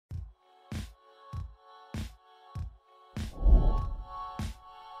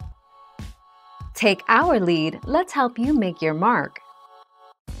Take our lead, let's help you make your mark.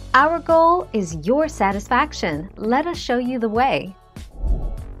 Our goal is your satisfaction. Let us show you the way.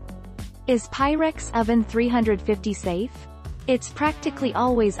 Is Pyrex Oven 350 safe? It's practically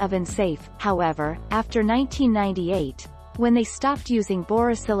always oven safe, however, after 1998, when they stopped using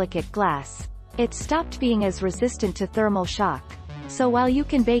borosilicate glass, it stopped being as resistant to thermal shock. So while you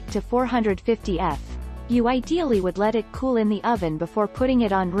can bake to 450 F, you ideally would let it cool in the oven before putting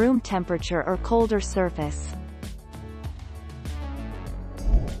it on room temperature or colder surface.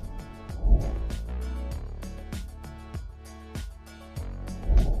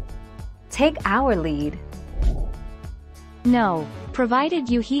 Take our lead. No, provided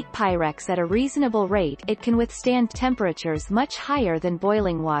you heat Pyrex at a reasonable rate, it can withstand temperatures much higher than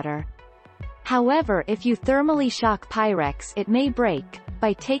boiling water. However, if you thermally shock Pyrex, it may break,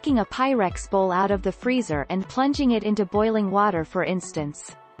 by taking a Pyrex bowl out of the freezer and plunging it into boiling water, for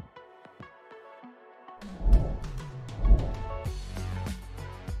instance.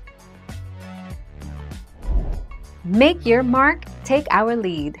 Make your mark, take our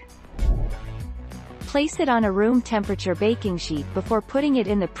lead. Place it on a room temperature baking sheet before putting it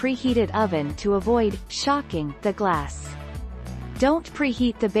in the preheated oven to avoid shocking the glass. Don't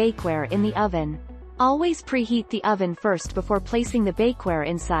preheat the bakeware in the oven. Always preheat the oven first before placing the bakeware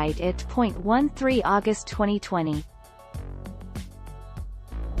inside it. 13 August 2020.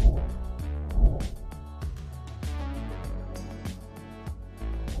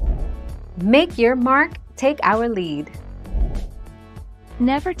 Make your mark, take our lead.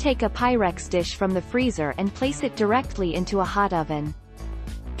 Never take a Pyrex dish from the freezer and place it directly into a hot oven.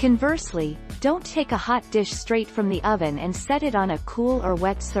 Conversely, don't take a hot dish straight from the oven and set it on a cool or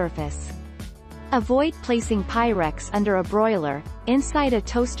wet surface. Avoid placing Pyrex under a broiler, inside a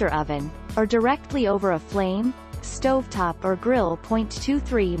toaster oven, or directly over a flame, stovetop or grill.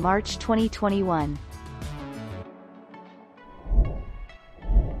 23 March 2021.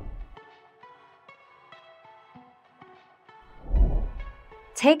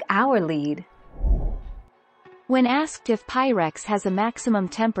 Take our lead. When asked if Pyrex has a maximum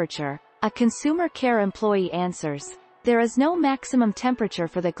temperature, a consumer care employee answers, "There is no maximum temperature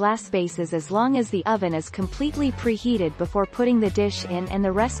for the glass bases as long as the oven is completely preheated before putting the dish in and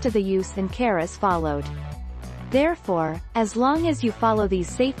the rest of the use and care is followed. Therefore, as long as you follow these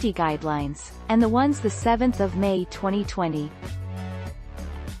safety guidelines," and the ones the 7th of May 2020.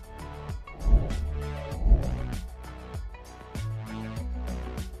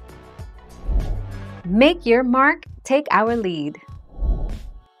 Make your mark, take our lead.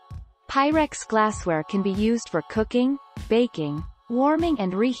 Pyrex glassware can be used for cooking, baking, warming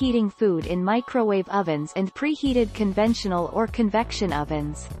and reheating food in microwave ovens and preheated conventional or convection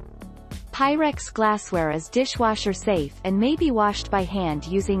ovens. Pyrex glassware is dishwasher safe and may be washed by hand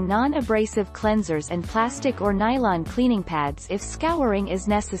using non-abrasive cleansers and plastic or nylon cleaning pads if scouring is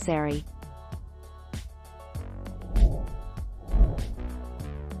necessary.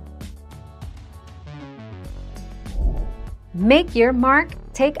 Make your mark,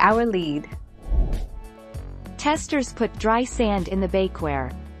 take our lead. Testers put dry sand in the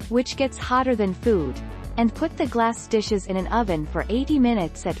bakeware, which gets hotter than food, and put the glass dishes in an oven for 80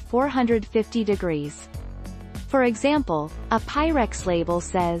 minutes at 450 degrees. For example, a Pyrex label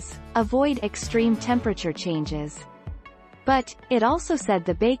says, "Avoid extreme temperature changes." But, it also said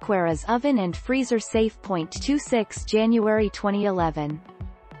the bakeware is oven and freezer safe. 26 January 2011.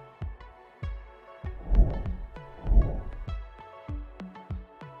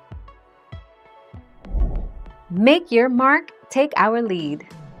 Make your mark, take our lead.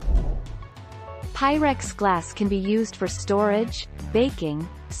 Pyrex glass can be used for storage, baking,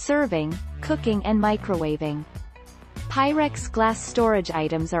 serving, cooking and microwaving. Pyrex glass storage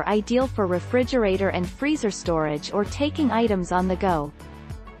items are ideal for refrigerator and freezer storage or taking items on the go.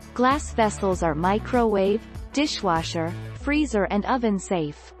 Glass vessels are microwave, dishwasher, freezer and oven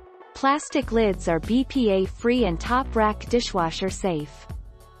safe. Plastic lids are BPA-free and top rack dishwasher safe.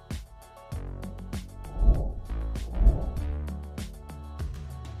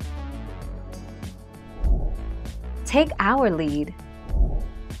 Take our lead.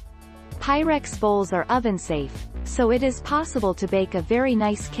 Pyrex bowls are oven safe, so it is possible to bake a very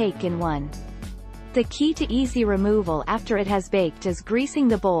nice cake in one. The key to easy removal after it has baked is greasing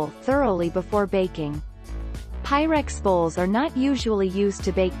the bowl thoroughly before baking. Pyrex bowls are not usually used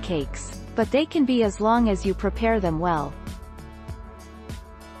to bake cakes, but they can be as long as you prepare them well.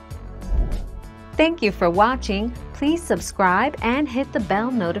 Thank you for watching. Please subscribe and hit the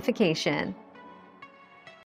bell notification.